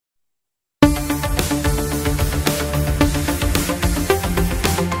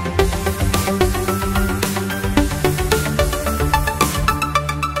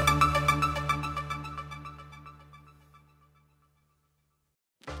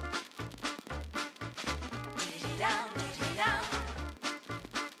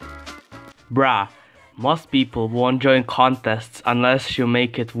Bruh, most people won't join contests unless you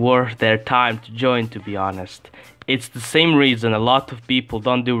make it worth their time to join, to be honest. It's the same reason a lot of people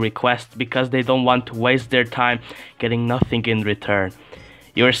don't do requests, because they don't want to waste their time getting nothing in return.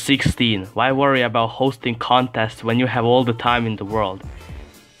 You're 16, why worry about hosting contests when you have all the time in the world?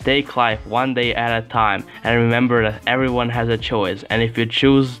 Take life one day at a time, and remember that everyone has a choice, and if you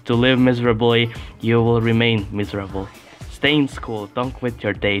choose to live miserably, you will remain miserable. Stay in school, don't quit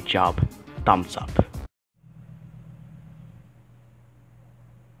your day job. Thumbs up.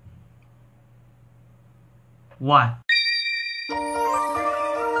 What?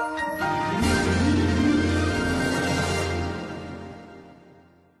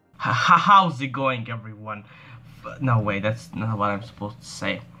 How's it going, everyone? No, wait, that's not what I'm supposed to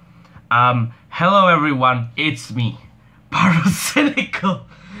say. Hello everyone, it's me, PyroIsQueer.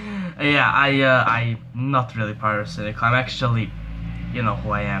 Yeah, I'm not really PyroIsQueer, I'm actually, you know who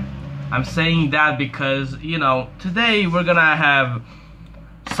I am. I'm saying that because, you know, today we're gonna have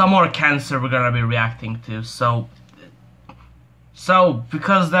some more cancer we're gonna be reacting to, so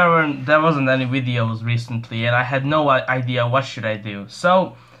because there wasn't any videos recently and I had no idea what should I do,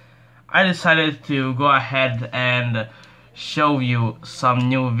 so I decided to go ahead and show you some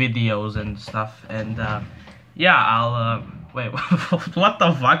new videos and stuff, and yeah, I'll wait, what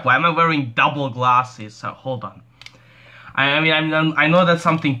the fuck, why am I wearing double glasses? So hold on, I know that's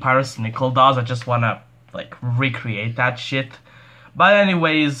something PyroIsQueer does, I just wanna like recreate that shit, but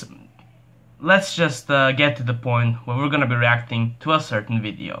anyways, let's just get to the point where we're gonna be reacting to a certain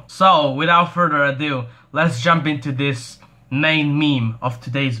video. So without further ado, let's jump into this main meme of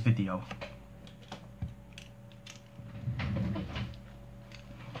today's video.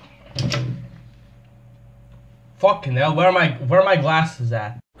 Fucking hell, where are my glasses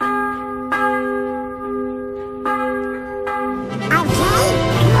at?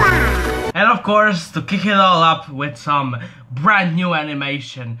 And of course, to kick it all up with some brand new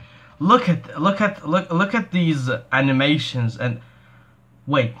animation. Look at these animations, and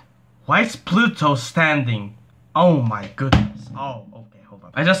wait, why is Pluto standing? Oh my goodness. Oh, okay, hold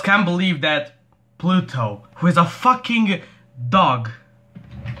on. I just can't believe that Pluto, who is a fucking dog,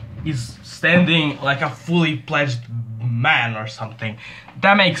 is standing like a fully fledged man or something.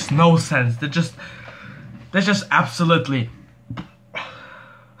 That makes no sense. That's just absolutely.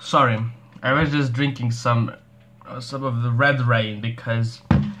 Sorry, I was just drinking some of the red rain because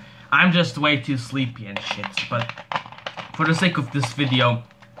I'm just way too sleepy and shit. But for the sake of this video,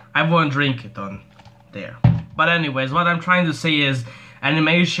 I won't drink it on there. But anyways, what I'm trying to say is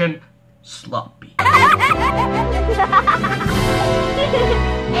animation sloppy.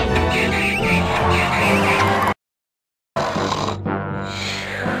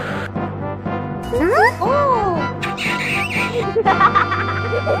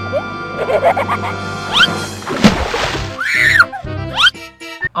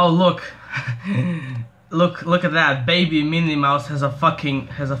 Oh look. Look at that. Baby Minnie Mouse has a fucking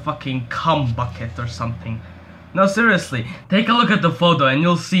cum bucket or something. No, seriously, take a look at the photo and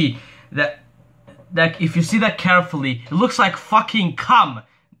you'll see that if you see that carefully, it looks like fucking cum,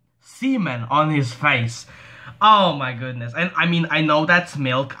 semen on his face. Oh my goodness. And I mean, I know that's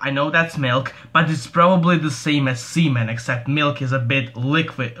milk, but it's probably the same as semen, except milk is a bit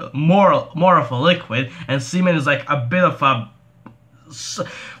liquid, more of a liquid, and semen is like a bit of a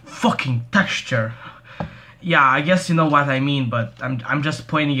fucking texture. Yeah, I guess you know what I mean, but I'm just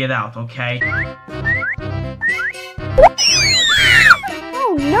pointing it out, okay?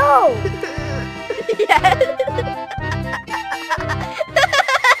 Oh no! Yes.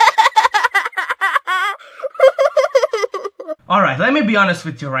 Alright, let me be honest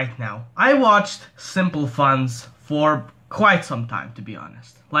with you right now. I watched Simple Funs for quite some time, to be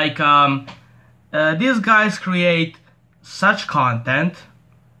honest. Like, these guys create such content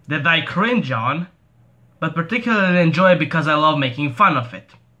that I cringe on, but particularly enjoy because I love making fun of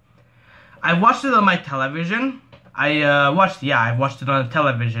it. I watched it on my television. I watched it on the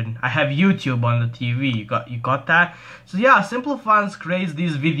television. I have YouTube on the TV. You got that? So yeah, Simple Funs creates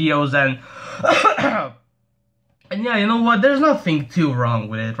these videos, and and yeah, you know what? There's nothing too wrong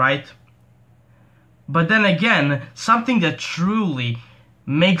with it, right? But then again, something that truly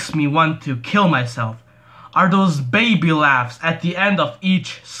makes me want to kill myself are those baby laughs at the end of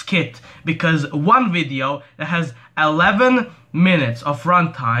each skit, because one video that has 11 minutes of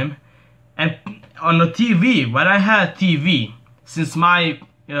runtime, and on the TV, when I had TV, since my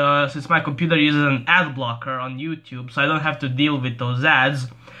computer uses an ad blocker on YouTube, so I don't have to deal with those ads.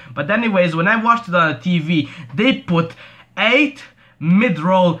 But anyways, when I watched it on the TV, they put 8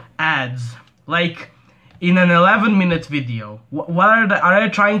 mid-roll ads. Like, in an 11-minute video. What are they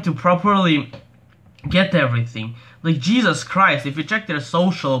trying to properly get everything? Like, Jesus Christ, if you check their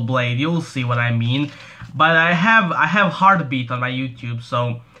social blade, you'll see what I mean. But I have Heartbeat on my YouTube,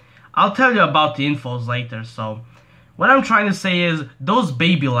 so I'll tell you about the infos later. So what I'm trying to say is, those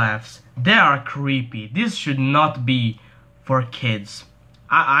baby laughs, they are creepy. This should not be for kids.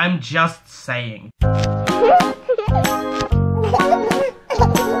 I'm just saying.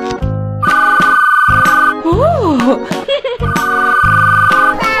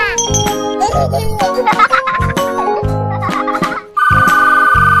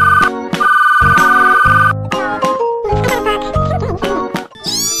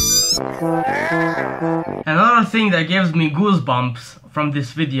 Another thing that gives me goosebumps from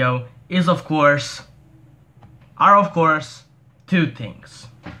this video is are of course two things.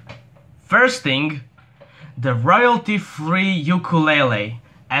 First thing, the royalty-free ukulele,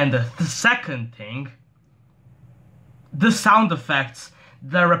 and the second thing, the sound effects.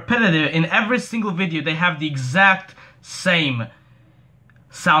 They're repetitive. In every single video they have the exact same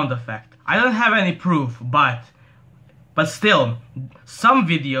sound effect. I don't have any proof, but still, some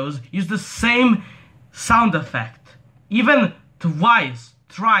videos use the same sound effect, even twice,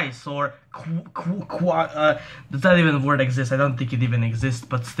 thrice, or does that even word exist? I don't think it even exists,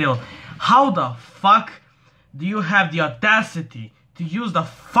 but still, how the fuck do you have the audacity to use the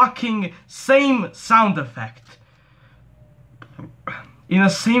fucking same sound effect in the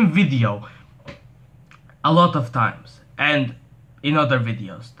same video a lot of times and in other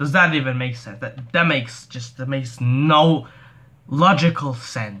videos? Does that even make sense? That makes no logical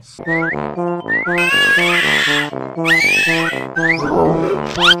sense. No!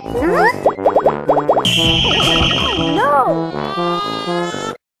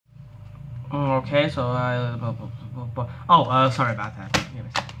 Okay, so sorry about that. So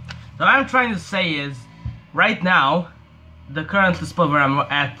what I'm trying to say is, right now, the current spot where I'm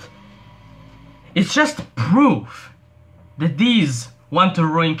at, it's just proof that these want to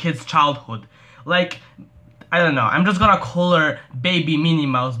ruin kids' childhood. Like, I don't know, I'm just gonna call her Baby Minnie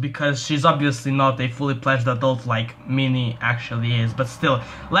Mouse because she's obviously not a fully fledged adult like Minnie actually is, but still,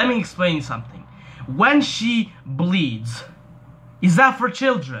 let me explain something. When she bleeds, is that for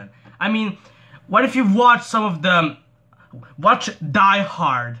children? I mean, what if you've watched some of them, watch Die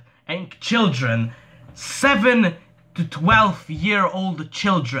Hard, and children, 7 to 12-year-old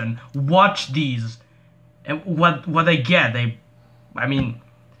children watch these, and what they get, I mean,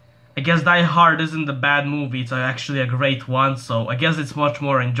 I guess Die Hard isn't a bad movie, it's actually a great one, so I guess it's much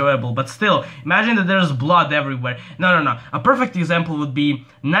more enjoyable, but still, imagine that there's blood everywhere. No, a perfect example would be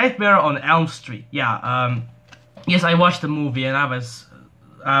Nightmare on Elm Street. Yeah, yes, I watched the movie, and I'm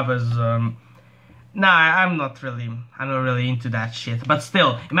not really into that shit, but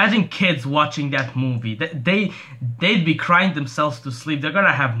still, imagine kids watching that movie. They'd be crying themselves to sleep, they're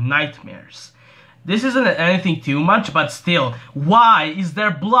gonna have nightmares. This isn't anything too much, but still, why is there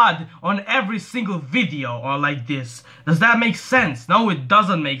blood on every single video or like this? Does that make sense? No, it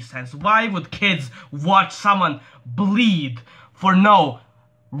doesn't make sense. Why would kids watch someone bleed for no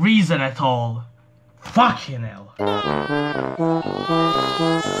reason at all? Fucking hell.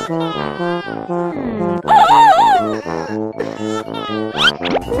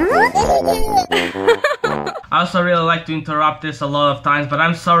 I also really like to interrupt this a lot of times, but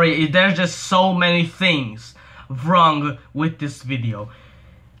I'm sorry, there's just so many things wrong with this video.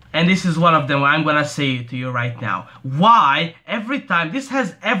 And this is one of them I'm gonna say to you right now. Why every time, this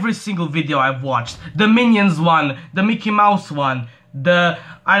has every single video I've watched. The Minions one, the Mickey Mouse one,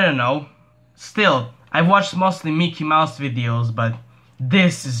 I don't know. Still, I've watched mostly Mickey Mouse videos, but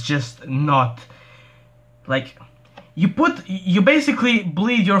this is just not, like, you basically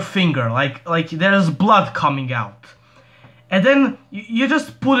bleed your finger, like there's blood coming out. And then you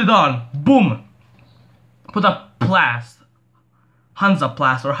just put it on, boom. Put a plast,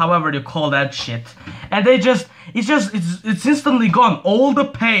 Hansaplast, or however you call that shit. And it's instantly gone. All the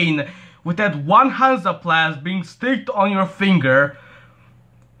pain with that one Hansaplast being sticked on your finger,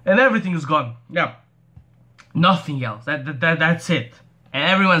 and everything is gone. Yeah. Nothing else. That's it. And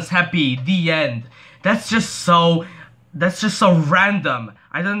everyone's happy. The end. That's just so random.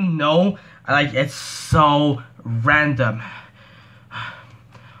 I don't know. Like, it's so random.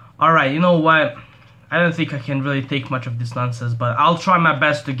 Alright, you know what? I don't think I can really take much of this nonsense, but I'll try my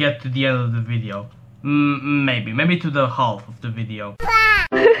best to get to the end of the video. Maybe to the half of the video.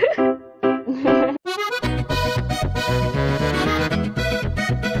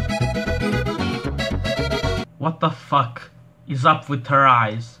 What the fuck is up with her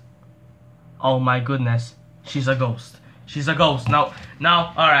eyes? Oh my goodness, she's a ghost. She's a ghost. No,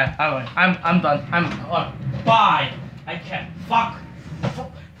 alright, I'm done. Bye. I can't. Fuck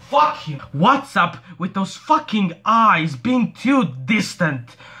you. What's up with those fucking eyes being too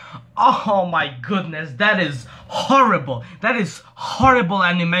distant? Oh my goodness, that is horrible. That is horrible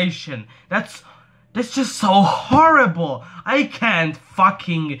animation. That's just so horrible. I can't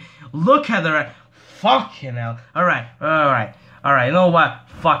fucking look at her. Fucking hell. Alright. You know what?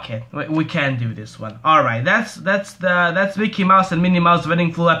 Fuck it. We can't do this one. Alright, that's Mickey Mouse and Minnie Mouse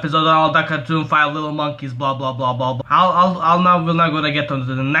wedding full episode on all the cartoon 5 little monkeys, blah blah blah blah blah. We're not gonna get on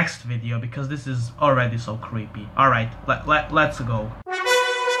to the next video because this is already so creepy. Alright, let's go.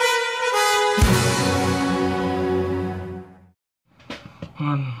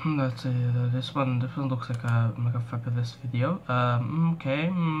 Let's see, this one looks like a fabulous video.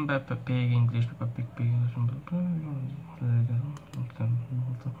 Okay, Peppa Pig English, Peppa Pig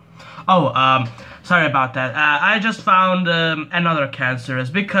Oh, sorry about that. I just found another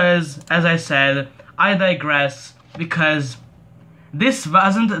cancerous because, as I said, I digress, because this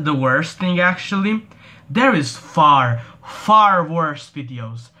wasn't the worst thing actually. There is far worse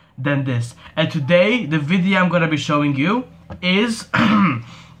videos than this. And today, the video I'm gonna be showing you is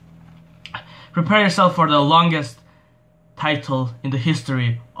prepare yourself for the longest title in the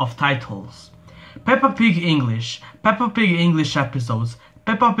history of titles. Peppa Pig English episodes,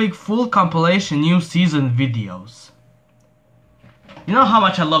 Peppa Pig full compilation new season videos. You know how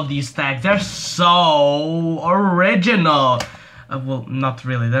much I love these tags, they're so original. Well, not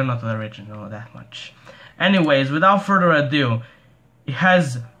really, they're not original that much. Anyways, without further ado, it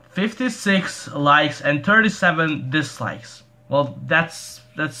has 56 likes and 37 dislikes. Well, that's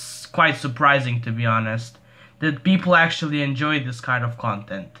quite surprising, to be honest, that people actually enjoy this kind of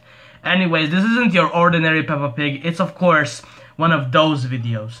content. Anyways, this isn't your ordinary Peppa Pig, it's of course one of those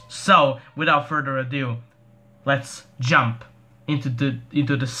videos. So, without further ado, let's jump into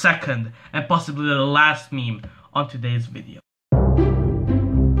the second and possibly the last meme on today's video.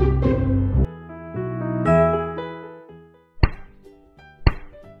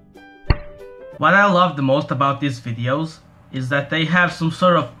 What I love the most about these videos is that they have some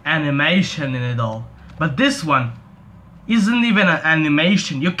sort of animation in it all. But this one isn't even an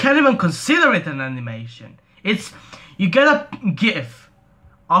animation. You can't even consider it an animation. You get a GIF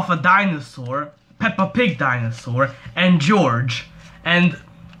of a dinosaur, Peppa Pig dinosaur, and George, and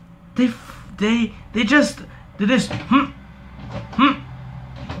they just did this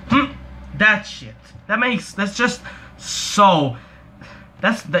that shit. That's just so.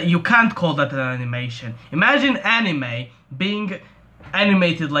 You can't call that an animation. Imagine anime being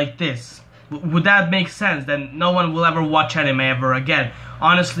animated like this. Would that make sense? Then no one will ever watch anime ever again.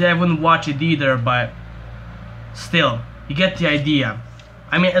 Honestly, I wouldn't watch it either, but still, you get the idea.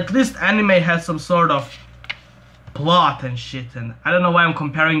 I mean, at least anime has some sort of plot and shit, and I don't know why I'm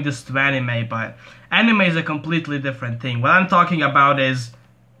comparing this to anime, but anime is a completely different thing. What I'm talking about is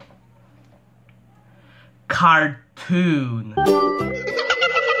cartoon.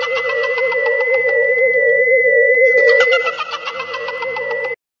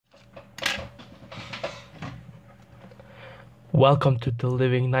 Welcome to the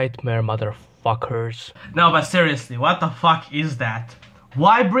living nightmare, motherfuckers. No, but seriously, what the fuck is that?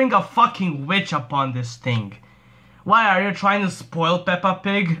 Why bring a fucking witch upon this thing? Why, are you trying to spoil Peppa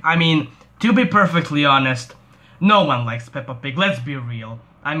Pig? I mean, to be perfectly honest, no one likes Peppa Pig, let's be real.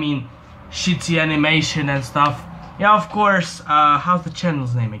 I mean, shitty animation and stuff. Yeah, of course, how's the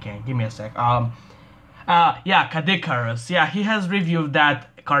channel's name again? Give me a sec. Yeah, Cancerous. Yeah, he has reviewed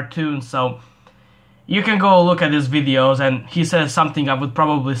that cartoon, so you can go look at his videos, and he says something I would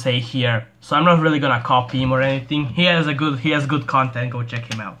probably say here. So I'm not really gonna copy him or anything. He has good content, go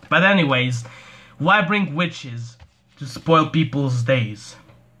check him out. But anyways, why bring witches to spoil people's days?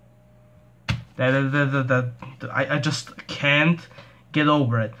 I just can't get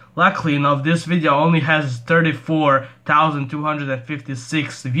over it. Luckily enough, this video only has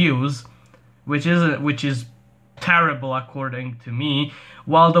 34,256 views, which is terrible according to me,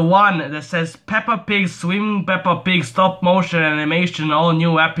 while the one that says Peppa Pig, Swimming Peppa Pig, stop motion animation, all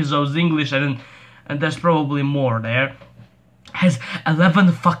new episodes English, and there's probably more there, has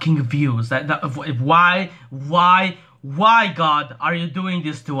 11 fucking views. Why God are you doing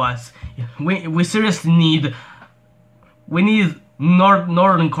this to us? We seriously need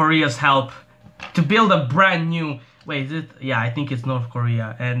Northern Korea's help to build a brand new. Wait, is it? Yeah, I think it's North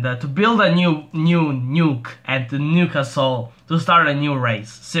Korea, and to build a new nuke and to nuke us all, to start a new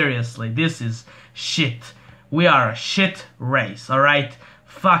race. Seriously, this is shit. We are a shit race, alright?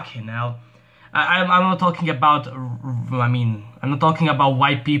 Fucking hell. I'm not talking about, I'm not talking about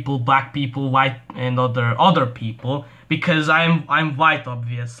white people, black people, white and other people, because I'm white,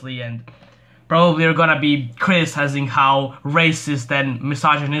 obviously, and probably you're gonna be criticizing how racist and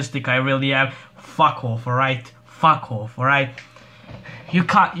misogynistic I really am. Fuck off, alright? Fuck off, alright? You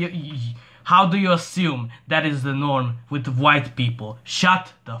can't, how do you assume that is the norm with white people?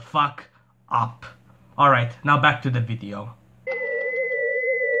 Shut the fuck up. Alright, now back to the video.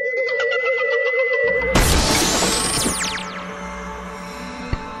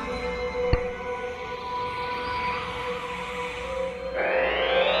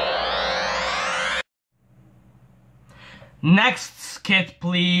 Next skit,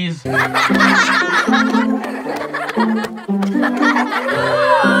 please. I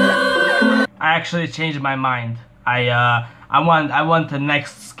actually changed my mind. I want the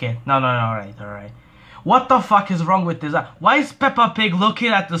next skit. No, alright. What the fuck is wrong with this? Why is Peppa Pig looking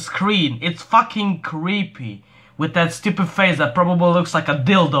at the screen? It's fucking creepy. With that stupid face that probably looks like a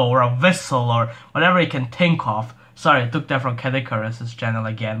dildo or a whistle or whatever he can think of. Sorry, I took that from Cancerous' channel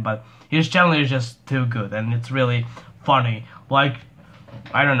again, but his channel is just too good and it's really funny. Like,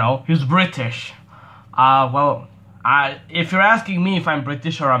 I don't know, he's British. If you're asking me if I'm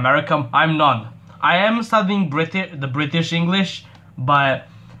British or American, I'm none. I am studying the British English, but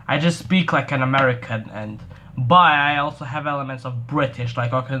I just speak like an American, but I also have elements of British.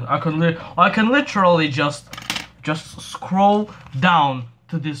 Like I can literally just scroll down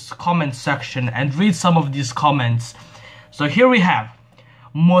to this comment section and read some of these comments. So here we have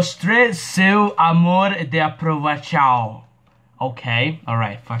Mostre seu amor de aprovação. Okay,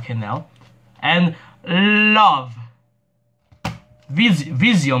 alright, fucking hell. And love.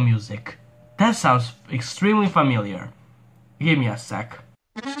 Visio music. That sounds extremely familiar. Give me a sec.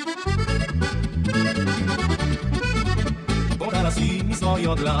 Si mi svoj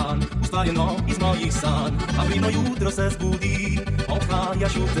odlan, ustaljeno iz mojih san, a vino jutro se zbudi,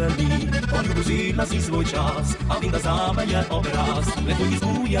 odhajaš v temi, poljubil si svoj čas, a vem, da zame je obraz, le tvoj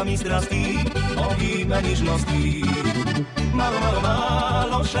izbuja mi strasti, ime nižnosti.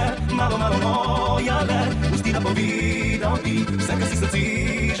 Malo še, malo moja le, pusti da povedal ti, vse, kar si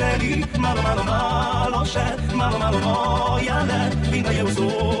srci želi, malo še, malo moja le, vem, da je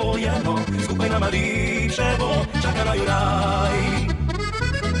usvojeno, skupaj nama lepše bo, čaka na raj.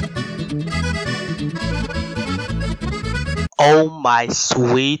 Oh my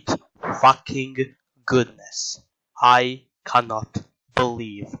sweet fucking goodness. I cannot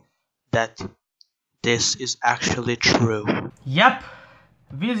believe that this is actually true. Yep,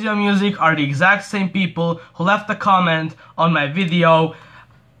 Visio Music are the exact same people who left a comment on my video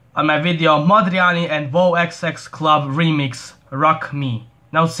Modriani and VoXX Club remix Rock Me.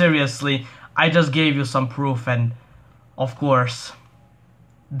 Now seriously, I just gave you some proof, and of course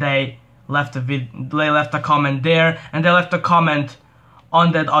they left a comment there, and they left a comment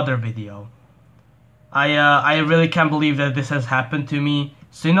on that other video. I really can't believe that this has happened to me.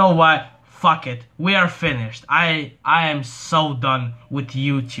 So you know what? Fuck it. We are finished. I am so done with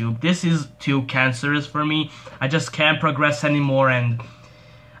YouTube. This is too cancerous for me. I just can't progress anymore, and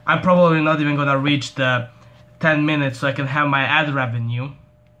I'm probably not even gonna reach the 10 minutes so I can have my ad revenue.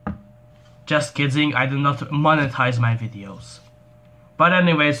 Just kidding, I do not monetize my videos. But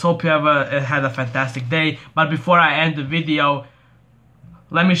anyways, hope you had a fantastic day. But before I end the video,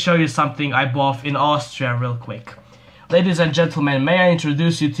 let me show you something I bought in Austria real quick. Ladies and gentlemen, may I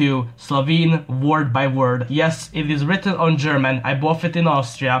introduce you to Slovene word by word. Yes, it is written on German. I bought it in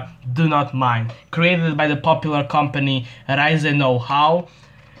Austria. Do not mind. Created by the popular company Reise Know-How.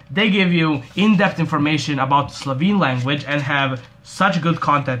 They give you in-depth information about the Slovene language and have such good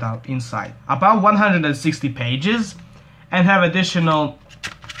content out inside. About 160 pages, and have additional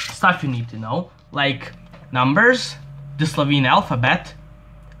stuff you need to know, like numbers, the Slovene alphabet,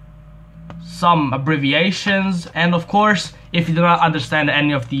 some abbreviations, and of course, if you do not understand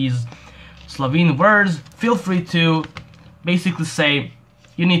any of these Slovene words, feel free to basically say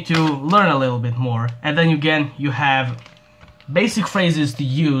you need to learn a little bit more, and then again you have basic phrases to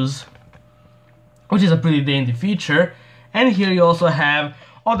use, which is a pretty dandy feature. And here you also have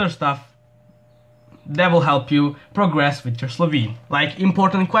other stuff that will help you progress with your Slovene, like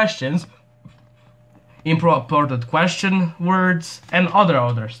important questions, important question words, and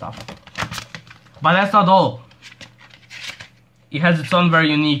other stuff. But that's not all. It has its own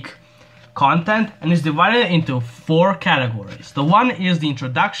very unique content and is divided into 4 categories. The one is the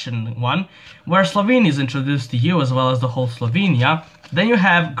introduction one, where Slovene is introduced to you as well as the whole Slovenia. Then you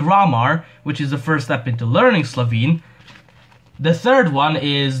have grammar, which is the first step into learning Slovene. The third one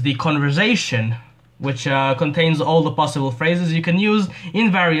is the conversation which contains all the possible phrases you can use in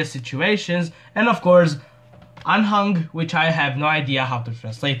various situations, and of course Anhang, which I have no idea how to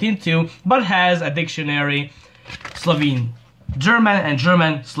translate into, but has a dictionary, Slovene, German and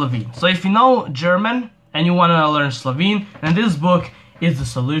German Slovene. So if you know German and you want to learn Slovene, then this book is the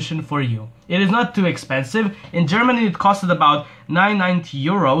solution for you. It is not too expensive. In Germany it costed about 9.90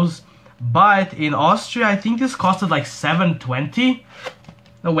 euros, but in Austria I think this costed like 7.20.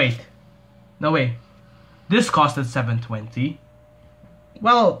 No wait. This costed 7.20.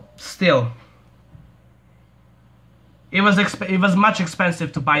 Well, still. It was much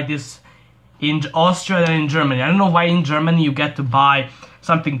expensive to buy this in Austria than in Germany. I don't know why in Germany you get to buy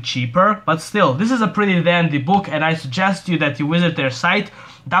something cheaper, but still, this is a pretty dandy book, and I suggest you that you visit their site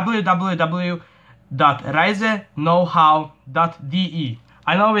www.reiseknowhow.de.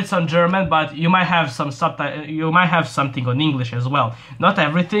 I know it's on German, but you might have some subtitles. You might have something on English as well. Not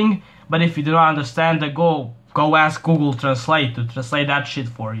everything, but if you do not understand, then go ask Google Translate to translate that shit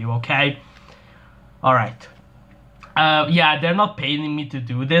for you. Okay. All right. Yeah, they're not paying me to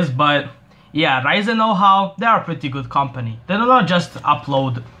do this, but yeah, Rise and Know How, they are a pretty good company. They do not just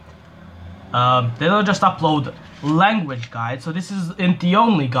upload language guides. So this isn't the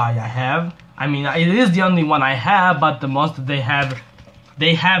only guide I have. I mean, it is the only one I have, but the most that they have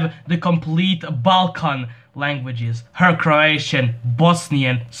the complete Balkan languages: Croatian,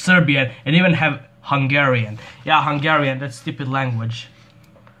 Bosnian, Serbian, and even have Hungarian. Yeah, Hungarian, that stupid language.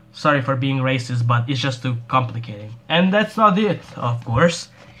 Sorry for being racist, but it's just too complicated. And that's not it, of course.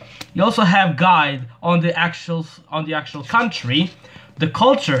 You also have guide on the actual country, the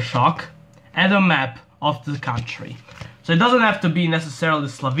culture shock, and a map of the country. So it doesn't have to be necessarily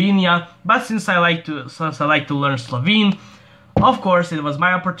Slovenia, but since I like to learn Slovene, of course it was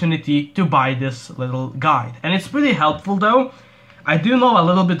my opportunity to buy this little guide. And it's pretty helpful though. I do know a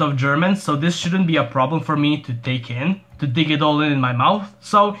little bit of German, so this shouldn't be a problem for me to dig it all in my mouth.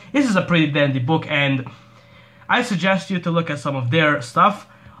 So this is a pretty dandy book, and I suggest you to look at some of their stuff,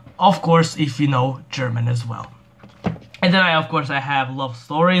 of course, if you know German as well. And then I have Love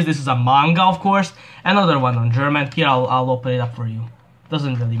Stories. This is a manga, of course, another one on German. Here, I'll open it up for you.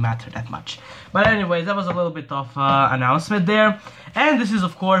 Doesn't really matter that much. But anyways, that was a little bit of announcement there. And this is,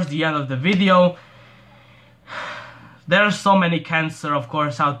 of course, the end of the video. There are so many cancer, of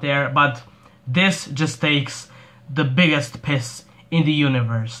course, out there, but this just takes the biggest piss in the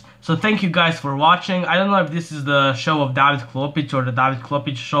universe. So thank you guys for watching. I don't know if this is the show of David Klopich or the David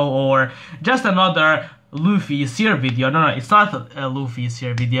Klopich Show or just another Luffy is here video. No, it's not a Luffy is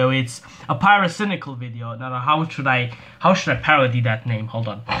here video. It's a PyroIsQueer video. No, how should I parody that name? Hold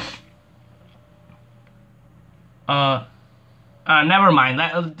on. Never mind.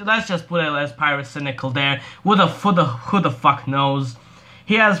 Let's just put it as PyroIsQueer there. Who the fuck knows?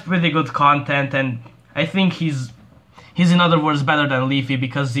 He has pretty good content, and I think he's in other words better than Leafy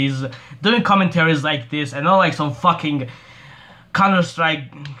because he's doing commentaries like this and not like some fucking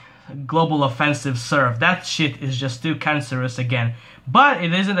Counter-Strike Global Offensive serve. That shit is just too cancerous again. But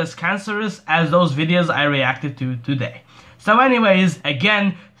it isn't as cancerous as those videos I reacted to today. So anyways,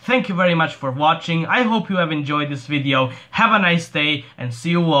 again, thank you very much for watching. I hope you have enjoyed this video. Have a nice day and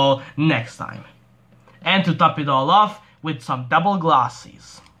see you all next time. And to top it all off with some double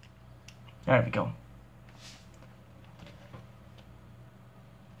glasses. There we go.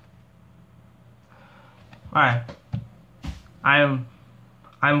 Alright. I'm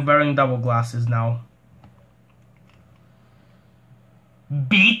wearing double glasses now.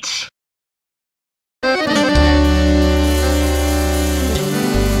 B